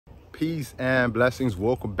Peace and blessings.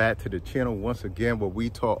 Welcome back to the channel once again, where we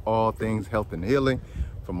talk all things health and healing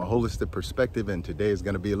from a holistic perspective. And today is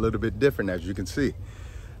going to be a little bit different, as you can see.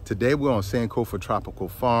 Today we're on Sankofa Tropical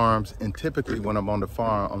Farms, and typically when I'm on the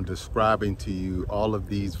farm, I'm describing to you all of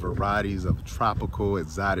these varieties of tropical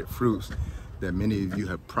exotic fruits that many of you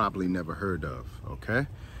have probably never heard of. Okay,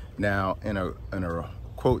 now in a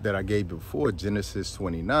quote that I gave before, Genesis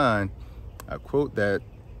 29, I quote that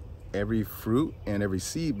every fruit and every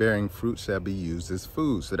seed-bearing fruit shall be used as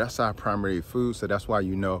food. So that's our primary food. So that's why,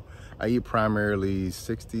 you know, I eat primarily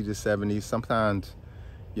 60 to 70, sometimes,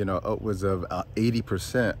 you know, upwards of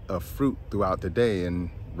 80% of fruit throughout the day,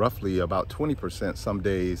 and roughly about 20% some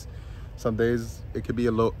days. Some days it could be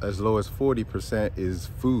as low as 40% is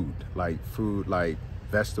food like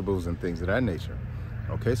vegetables and things of that nature.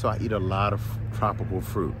 Okay, so I eat a lot of tropical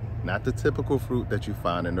fruit, not the typical fruit that you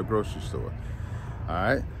find in the grocery store. All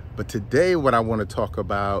right. But today what I want to talk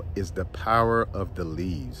about is the power of the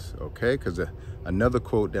leaves, okay? Because another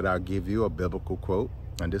quote that I'll give you, a biblical quote,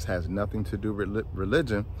 and this has nothing to do with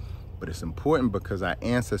religion, but it's important because our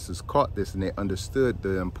ancestors caught this and they understood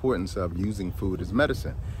the importance of using food as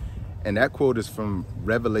medicine. And that quote is from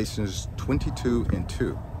Revelations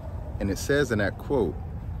 22:2. And it says in that quote,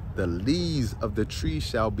 "The leaves of the tree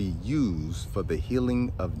shall be used for the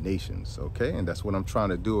healing of nations," okay? And that's what I'm trying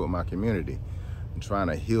to do with my community. I'm trying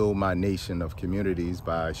to heal my nation of communities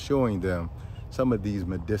by showing them some of these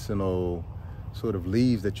medicinal sort of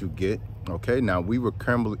leaves that you get. Okay, now we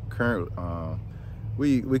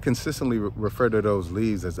consistently refer to those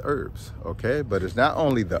leaves as herbs. Okay, but it's not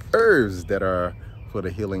only the herbs that are for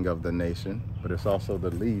the healing of the nation, but it's also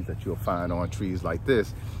the leaves that you'll find on trees like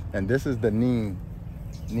this. And this is the neem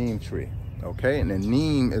tree. Okay, and the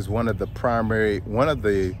neem is one of the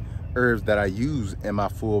herbs that I use in my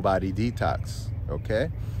full body detox. Okay,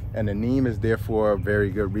 and the neem is there for a very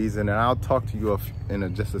good reason, and I'll talk to you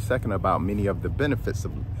in just a second about many of the benefits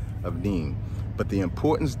of neem. But the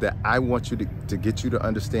importance that I want you to get you to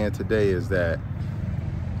understand today is that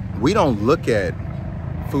we don't look at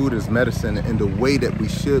food as medicine in the way that we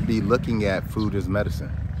should be looking at food as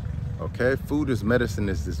medicine. Okay, food as medicine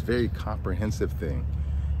is this very comprehensive thing,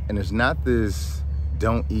 and it's not this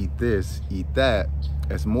don't eat this, eat that.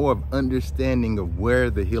 It's more of understanding of where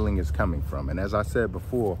the healing is coming from. And as I said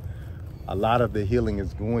before, a lot of the healing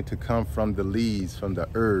is going to come from the leaves, from the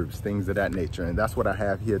herbs, things of that nature. And that's what I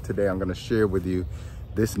have here today. I'm going to share with you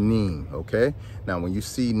this neem, okay? Now, when you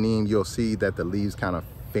see neem, you'll see that the leaves kind of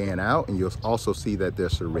fan out, and you'll also see that they're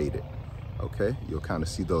serrated, okay? You'll kind of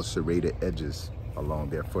see those serrated edges along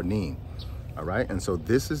there for neem, all right? And so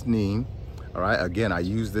this is neem, all right? Again, I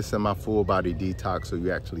use this in my full body detox, so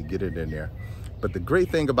you actually get it in there. But the great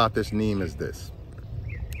thing about this neem is this: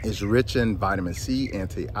 it's rich in vitamin C,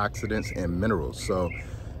 antioxidants, and minerals. So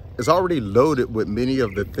it's already loaded with many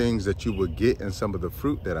of the things that you would get in some of the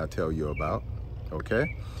fruit that I tell you about,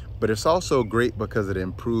 okay? But it's also great because it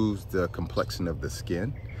improves the complexion of the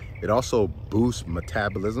skin. It also boosts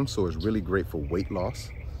metabolism, so it's really great for weight loss.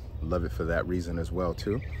 Love it for that reason as well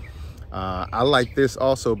too. I like this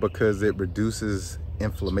also because it reduces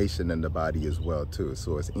inflammation in the body as well too.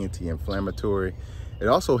 So it's anti-inflammatory. It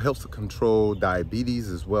also helps to control diabetes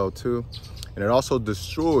as well too. And it also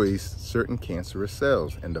destroys certain cancerous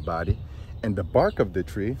cells in the body. And the bark of the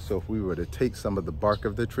tree, so if we were to take some of the bark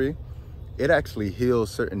of the tree, it actually heals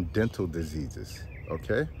certain dental diseases,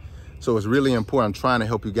 okay? So it's really important. I'm trying to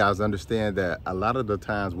help you guys understand that a lot of the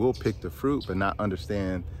times we'll pick the fruit but not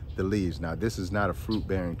understand the leaves. Now, this is not a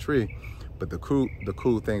fruit-bearing tree, but the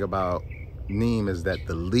cool thing about neem is that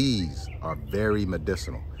the leaves are very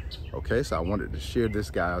medicinal. Okay, so I wanted to share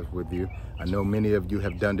this, guys, with you. I know many of you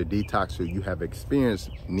have done the detox, so you have experienced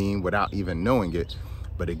neem without even knowing it.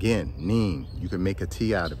 But again, neem, you can make a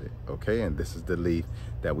tea out of it. Okay, and this is the leaf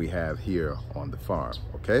that we have here on the farm.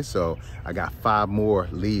 Okay, so I got 5 more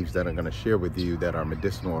leaves that I'm going to share with you that are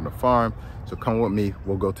medicinal on the farm. So come with me,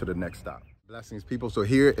 we'll go to the next stop. Blessings, people. So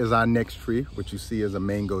here is our next tree. What you see is a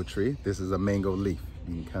mango tree. This is a mango leaf.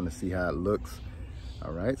 You can kind of see how it looks.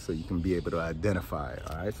 All right, so you can be able to identify it.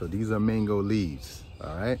 All right, so these are mango leaves.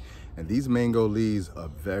 All right, and these mango leaves are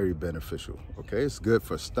very beneficial. Okay, it's good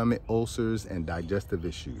for stomach ulcers and digestive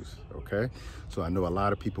issues. Okay, so I know a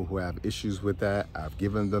lot of people who have issues with that. I've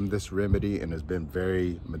given them this remedy and it's been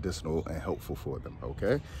very medicinal and helpful for them.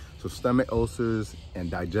 Okay, so stomach ulcers and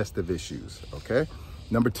digestive issues. Okay,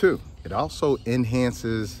 number 2, it also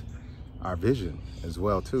enhances our vision as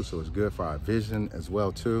well too. So it's good for our vision as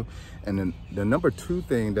well too. And then the number 2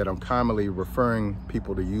 thing that I'm commonly referring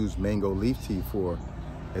people to use mango leaf tea for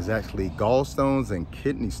is actually gallstones and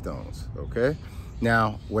kidney stones. Okay,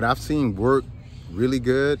 now what I've seen work really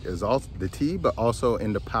good is also the tea, but also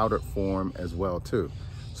in the powdered form as well too.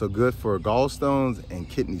 So good for gallstones and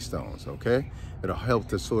kidney stones, okay? It'll help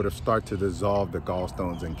to sort of start to dissolve the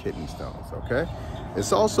gallstones and kidney stones, okay?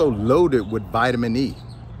 It's also loaded with vitamin E.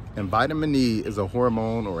 And vitamin E is a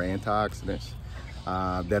hormone or antioxidant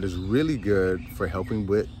that is really good for helping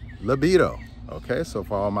with libido, okay? So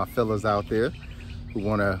for all my fellas out there who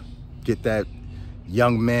wanna get that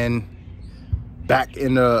young man back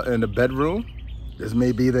in the bedroom, this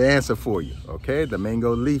may be the answer for you, okay? The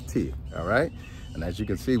mango leaf tea, all right? And as you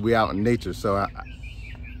can see, we out in nature, so I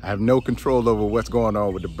have no control over what's going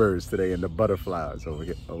on with the birds today and the butterflies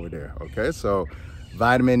over there, okay? So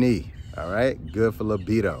vitamin E, all right? Good for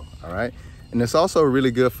libido, all right? And it's also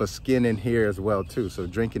really good for skin and hair as well too. So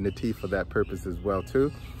drinking the tea for that purpose as well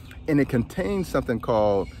too. And it contains something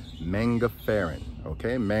called mangaferin,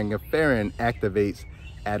 okay? Mangaferin activates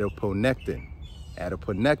adiponectin.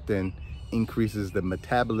 Adiponectin increases the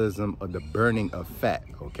metabolism of the burning of fat,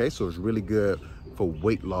 okay? So it's really good for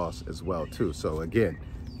weight loss as well too. So again,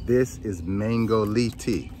 this is mango leaf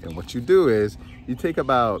tea. And what you do is you take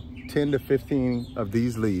about 10 to 15 of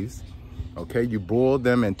these leaves, okay? You boil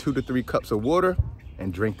them in 2 to 3 cups of water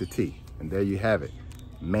and drink the tea. And there you have it,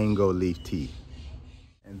 mango leaf tea.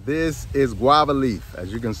 And this is guava leaf.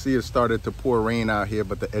 As you can see, it started to pour rain out here,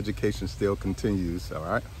 but the education still continues, all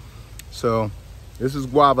right? So this is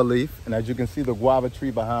guava leaf. And as you can see, the guava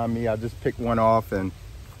tree behind me, I just picked one off and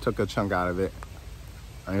took a chunk out of it.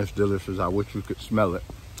 And it's delicious. I wish you could smell it.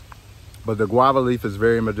 But the guava leaf is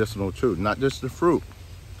very medicinal too, not just the fruit,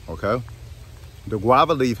 okay? The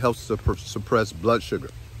guava leaf helps to suppress blood sugar,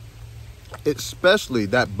 especially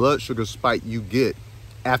that blood sugar spike you get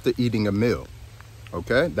after eating a meal,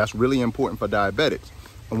 okay? That's really important for diabetics.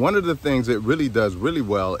 And one of the things it really does really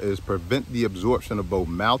well is prevent the absorption of both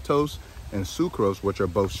maltose and sucrose, which are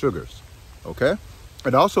both sugars, okay?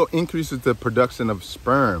 It also increases the production of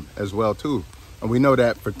sperm as well too. And we know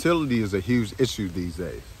that fertility is a huge issue these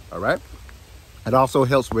days, all right? It also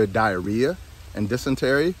helps with diarrhea and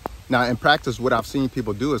dysentery. Now in practice, what I've seen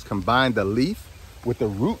people do is combine the leaf with the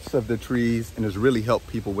roots of the trees, and it's really helped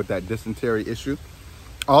people with that dysentery issue.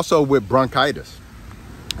 Also with bronchitis,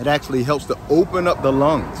 it actually helps to open up the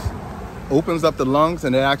lungs. Opens up the lungs,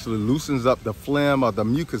 and it actually loosens up the phlegm or the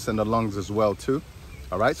mucus in the lungs as well too.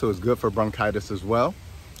 All right, so it's good for bronchitis as well.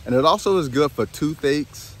 And it also is good for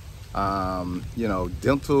toothaches, you know,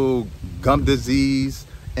 dental gum disease,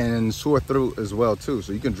 and sore throat as well too.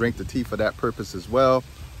 So you can drink the tea for that purpose as well.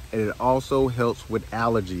 And it also helps with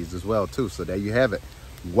allergies as well too. So there you have it,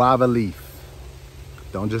 guava leaf.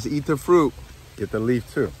 Don't just eat the fruit, get the leaf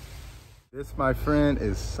too. This, my friend,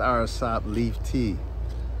 is soursop leaf tea.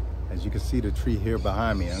 As you can see the tree here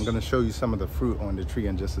behind me. I'm gonna show you some of the fruit on the tree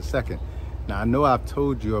in just a second. Now I know I've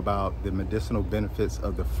told you about the medicinal benefits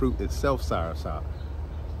of the fruit itself, soursop,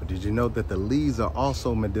 but did you know that the leaves are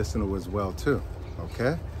also medicinal as well too,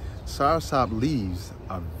 okay? Soursop leaves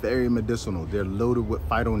are very medicinal. They're loaded with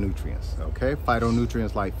phytonutrients, okay?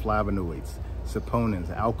 Phytonutrients like flavonoids,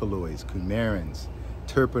 saponins, alkaloids, coumarins,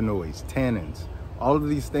 terpenoids, tannins, all of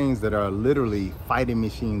these things that are literally fighting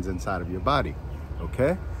machines inside of your body,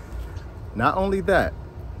 okay? Not only that,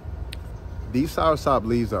 these soursop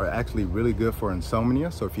leaves are actually really good for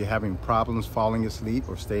insomnia. So if you're having problems falling asleep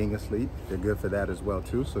or staying asleep, they're good for that as well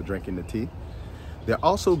too, so drinking the tea. They're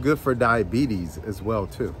also good for diabetes as well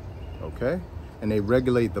too, okay? And they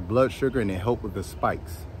regulate the blood sugar, and they help with the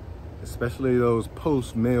spikes, especially those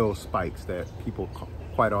post-meal spikes that people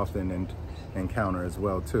quite often encounter as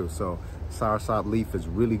well too. So soursop leaf is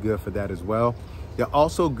really good for that as well. They're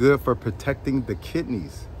also good for protecting the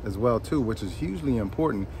kidneys as well too, which is hugely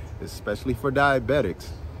important, especially for diabetics,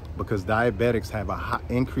 because diabetics have a high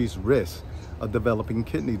increased risk of developing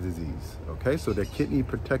kidney disease, okay? So they're kidney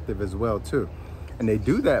protective as well too. And they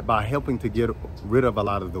do that by helping to get rid of a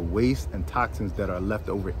lot of the waste and toxins that are left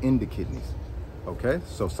over in the kidneys, okay?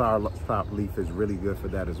 So soursop leaf is really good for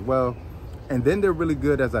that as well. And then they're really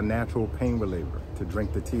good as a natural pain reliever, to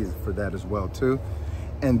drink the tea for that as well too.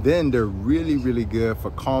 And then they're really, really good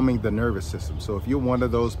for calming the nervous system. So if you're one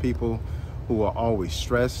of those people who are always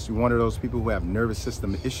stressed, you're one of those people who have nervous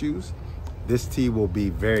system issues, this tea will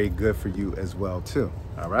be very good for you as well too,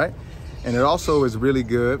 all right? And it also is really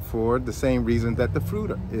good for the same reason that the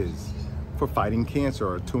fruit is, for fighting cancer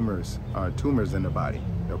or tumors in the body,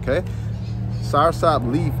 okay?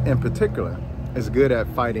 Soursop leaf in particular is good at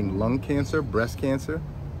fighting lung cancer, breast cancer,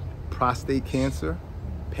 prostate cancer,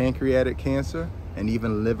 pancreatic cancer, and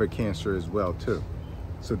even liver cancer as well too.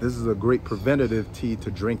 So this is a great preventative tea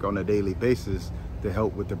to drink on a daily basis to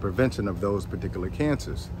help with the prevention of those particular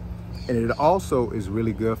cancers. And it also is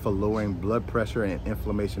really good for lowering blood pressure and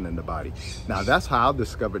inflammation in the body. Now, that's how I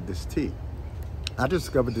discovered this tea. I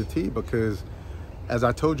discovered the tea because, as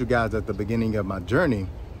I told you guys at the beginning of my journey,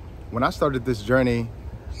 when I started this journey,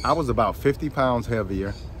 I was about 50 pounds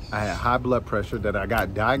heavier. I had high blood pressure that I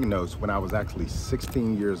got diagnosed when I was actually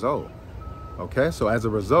 16 years old. Okay, so as a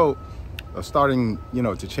result of starting,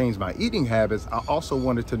 to change my eating habits, I also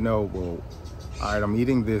wanted to know, well, all right, I'm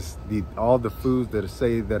eating all the foods that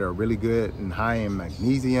say that are really good and high in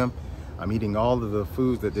magnesium. I'm eating all of the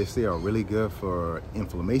foods that they say are really good for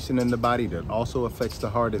inflammation in the body that also affects the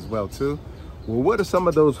heart as well too. Well, what are some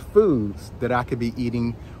of those foods that I could be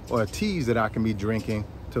eating or teas that I can be drinking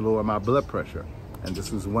to lower my blood pressure? And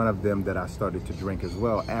this was one of them that I started to drink as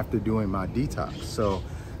well after doing my detox. So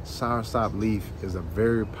soursop leaf is a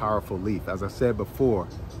very powerful leaf. As I said before,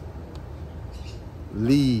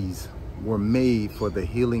 leaves were made for the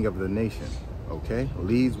healing of the nation, okay?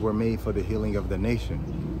 Leaves were made for the healing of the nation.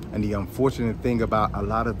 And the unfortunate thing about a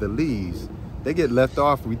lot of the leaves, they get left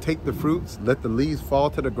off. We take the fruits, let the leaves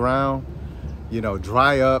fall to the ground,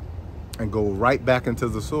 dry up and go right back into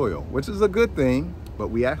the soil, which is a good thing, but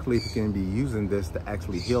we actually can be using this to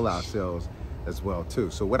actually heal ourselves as well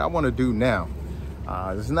too. So what I want to do now,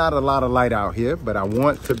 there's not a lot of light out here, but I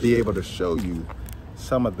want to be able to show you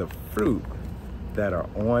some of the fruit that are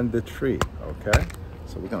on the tree, okay?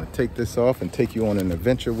 So we're gonna take this off and take you on an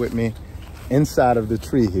adventure with me inside of the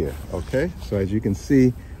tree here, okay? So as you can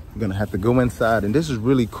see, we're gonna have to go inside, and this is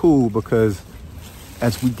really cool because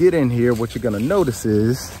as we get in here, what you're gonna notice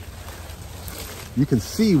is you can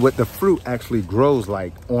see what the fruit actually grows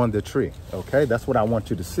like on the tree, okay? That's what I want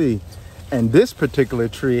you to see. And this particular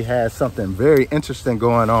tree has something very interesting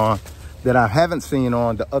going on that I haven't seen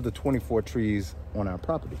on the other 24 trees on our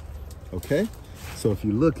property, okay? So if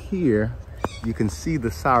you look here, you can see the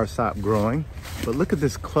soursop growing, but look at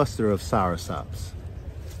this cluster of soursops.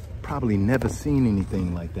 Probably never seen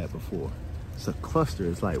anything like that before. It's a cluster.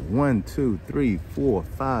 It's like 1, 2, 3, 4,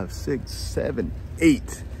 5, 6, 7,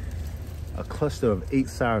 8. A cluster of 8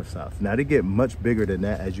 soursops. Now they get much bigger than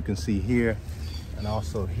that, as you can see here and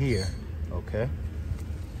also here, okay?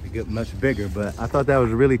 They get much bigger, but I thought that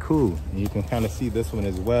was really cool. And you can kind of see this one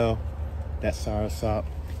as well, that soursop.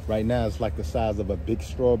 Right now it's like the size of a big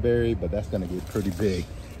strawberry, but that's gonna get pretty big.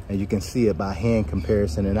 And you can see it by hand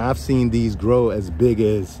comparison. And I've seen these grow as big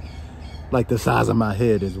as like the size of my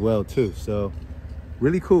head as well too. So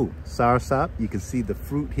really cool. Soursop, you can see the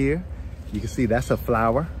fruit here. You can see that's a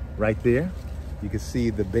flower right there. You can see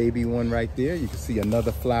the baby one right there. You can see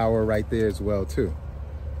another flower right there as well too,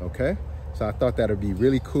 okay? So I thought that would be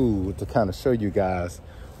really cool to kind of show you guys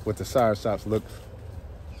what the soursops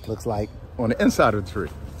looks like on the inside of the tree.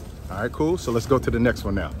 All right, cool. So let's go to the next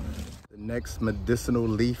one now. The next medicinal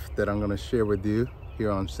leaf that I'm gonna share with you here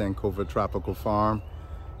on Sankofa Tropical Farm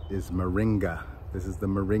is moringa. This is the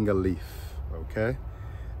moringa leaf, okay?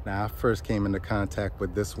 Now I first came into contact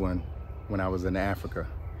with this one when I was in Africa.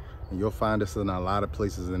 And you'll find this in a lot of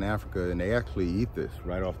places in Africa, and they actually eat this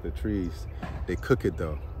right off the trees. They cook it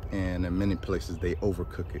though, and in many places they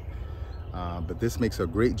overcook it. But this makes a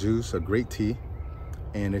great juice, a great tea,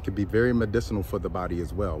 and it can be very medicinal for the body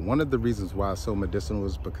as well. One of the reasons why it's so medicinal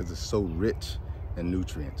is because it's so rich in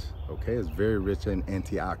nutrients, okay? It's very rich in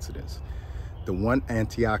antioxidants. The one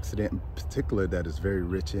antioxidant in particular that is very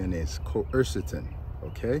rich in is quercetin,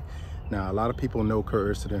 okay? Now, a lot of people know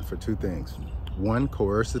quercetin for 2 things. One,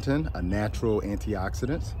 quercetin, a natural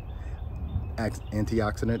antioxidant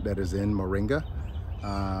that is in moringa.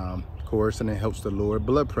 Quercetin helps to lower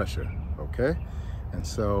blood pressure, okay? And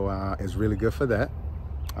so it's really good for that.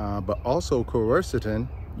 But also quercetin,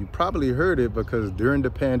 you probably heard it because during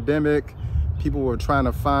the pandemic, people were trying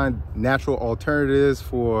to find natural alternatives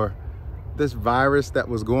for this virus that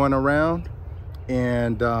was going around.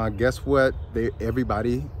 And guess what?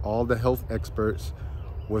 Everybody, all the health experts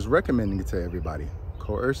was recommending it to everybody,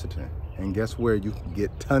 quercetin. And guess where you can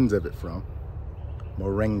get tons of it from?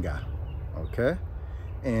 Moringa, okay?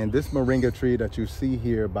 And this moringa tree that you see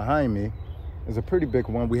here behind me is a pretty big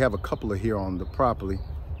one. We have a couple of here on the property.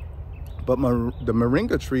 But the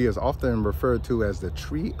moringa tree is often referred to as the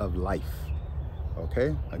tree of life,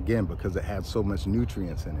 okay? Again, because it has so much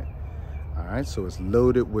nutrients in it. All right, so it's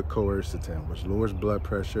loaded with quercetin, which lowers blood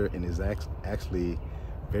pressure and is actually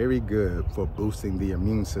very good for boosting the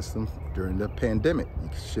immune system during the pandemic. You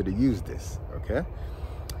should have used this, okay?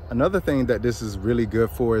 Another thing that this is really good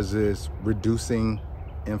for is reducing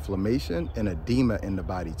inflammation and edema in the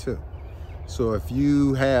body too. So if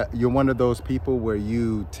you're one of those people where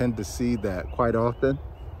you tend to see that quite often,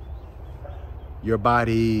 your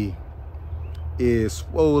body is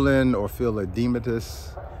swollen or feel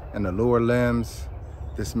edematous, and the lower limbs,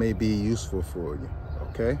 this may be useful for you,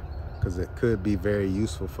 okay? Because it could be very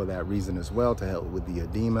useful for that reason as well, to help with the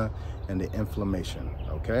edema and the inflammation,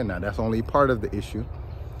 okay? Now that's only part of the issue,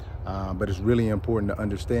 but it's really important to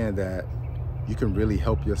understand that you can really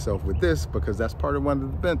help yourself with this, because that's part of one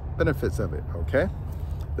of the benefits of it, okay?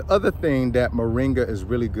 The other thing that moringa is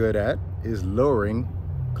really good at is lowering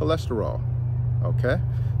cholesterol, okay?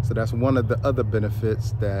 So that's one of the other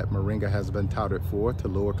benefits that moringa has been touted for, to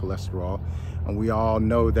lower cholesterol. And we all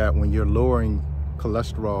know that when you're lowering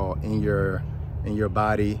cholesterol in your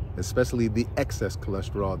body, especially the excess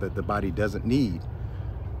cholesterol that the body doesn't need,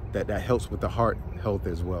 that helps with the heart health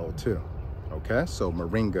as well too, okay? So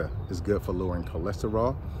moringa is good for lowering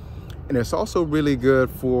cholesterol. And it's also really good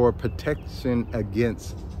for protection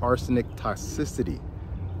against arsenic toxicity,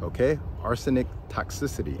 okay? Arsenic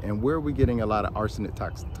toxicity. And where are we getting a lot of arsenic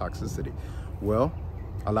toxicity? Well,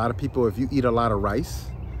 a lot of people, if you eat a lot of rice,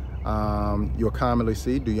 you'll commonly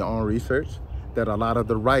see, do your own research, that a lot of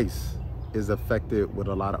the rice is affected with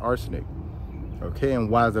a lot of arsenic, okay? And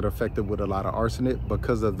why is it affected with a lot of arsenic?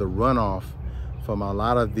 Because of the runoff from a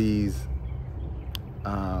lot of these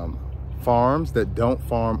farms that don't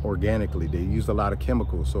farm organically. They use a lot of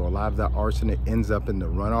chemicals, so a lot of that arsenic ends up in the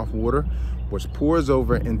runoff water, which pours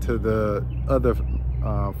over into the other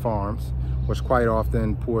farms, which quite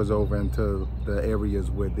often pours over into the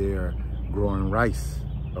areas where they're growing rice,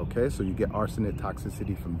 okay? So you get arsenic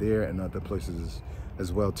toxicity from there and other places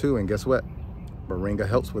as well too. And guess what? Moringa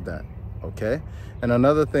helps with that, okay? And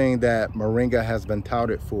another thing that moringa has been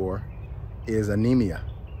touted for is anemia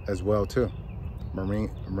as well too.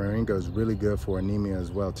 Moringa is really good for anemia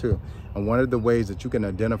as well too. And one of the ways that you can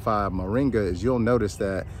identify moringa is you'll notice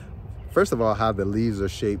that, first of all, how the leaves are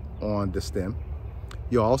shaped on the stem.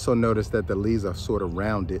 You'll also notice that the leaves are sort of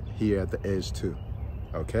rounded here at the edge too,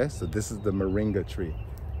 okay? So this is the moringa tree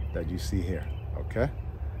that you see here, okay?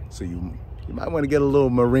 So you might want to get a little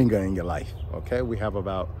moringa in your life, okay? We have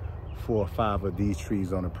about 4 or 5 of these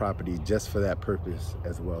trees on the property just for that purpose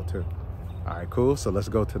as well too. All right, cool. So let's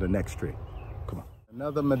go to the next tree. Come on.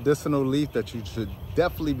 Another medicinal leaf that you should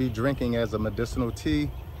definitely be drinking as a medicinal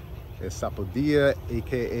tea is sapodilla,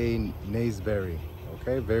 aka naseberry.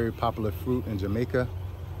 Okay, very popular fruit in Jamaica.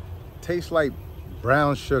 Tastes like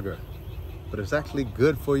brown sugar, but it's actually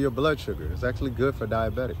good for your blood sugar. It's actually good for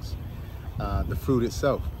diabetics, the fruit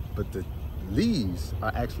itself. But the leaves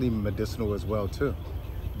are actually medicinal as well too.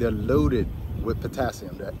 They're loaded with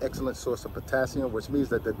potassium. They're an excellent source of potassium, which means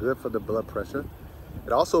that they're good for the blood pressure.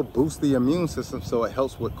 It also boosts the immune system, so it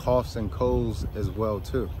helps with coughs and colds as well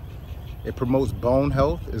too. It promotes bone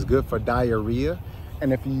health, is good for diarrhea.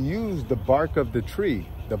 And if you use the bark of the tree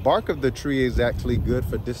is actually good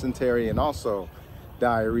for dysentery and also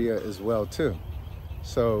diarrhea as well too.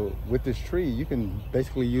 So with this tree, you can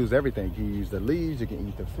basically use everything. You can use the leaves, you can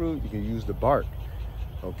eat the fruit, you can use the bark,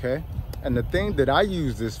 okay? And the thing that I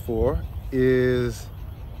use this for is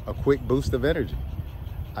a quick boost of energy.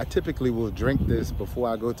 I typically will drink this before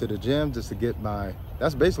I go to the gym just to get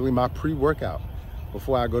that's basically my pre-workout.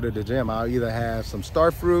 Before I go to the gym, I'll either have some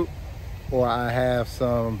star fruit or I have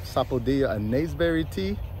some sapodilla, a naseberry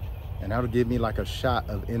tea, and that'll give me like a shot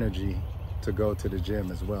of energy to go to the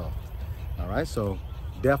gym as well. All right, so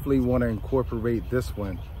definitely want to incorporate this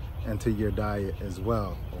one into your diet as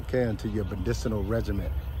well, okay, into your medicinal regimen.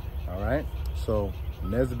 All right, so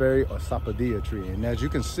naseberry or sapodilla tree. And as you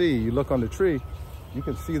can see, you look on the tree, you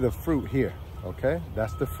can see the fruit here, okay?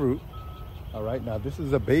 That's the fruit. All right, now this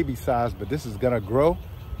is a baby size, but this is gonna grow.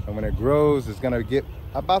 And when it grows, it's gonna get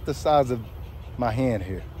about the size of my hand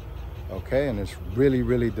here, okay? And it's really,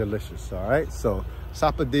 really delicious, all right? So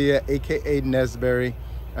sapodilla, AKA naseberry.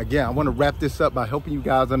 Again, I wanna wrap this up by helping you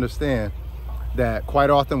guys understand that quite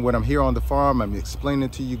often when I'm here on the farm, I'm explaining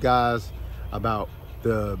to you guys about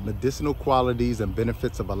the medicinal qualities and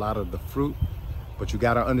benefits of a lot of the fruit. But you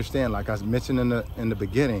gotta understand, like I mentioned in the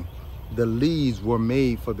beginning, the leaves were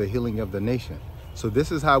made for the healing of the nation. So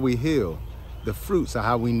this is how we heal. The fruits are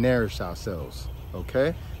how we nourish ourselves,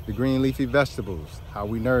 okay? The green leafy vegetables, how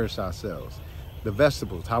we nourish ourselves. The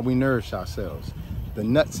vegetables, how we nourish ourselves. The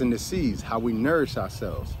nuts and the seeds, how we nourish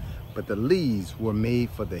ourselves. But the leaves were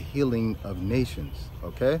made for the healing of nations,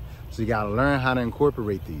 okay? So you gotta learn how to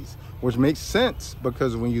incorporate these, which makes sense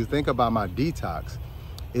because when you think about my detox,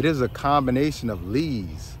 it is a combination of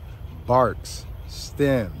leaves, barks,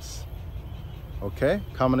 stems, okay?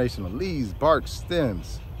 Combination of leaves, barks,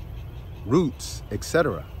 stems, roots,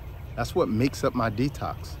 etc. That's what makes up my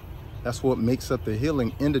detox. That's what makes up the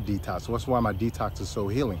healing in the detox. That's why my detox is so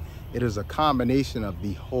healing. It is a combination of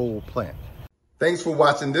the whole plant. Thanks for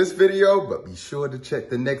watching this video, but be sure to check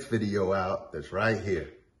the next video out that's right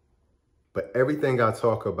here. But everything I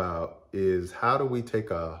talk about is how do we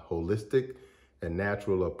take a holistic and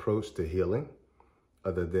natural approach to healing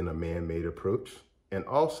other than a man-made approach? And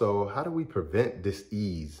also, how do we prevent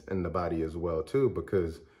dis-ease in the body as well too?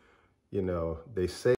 Because, you know, they say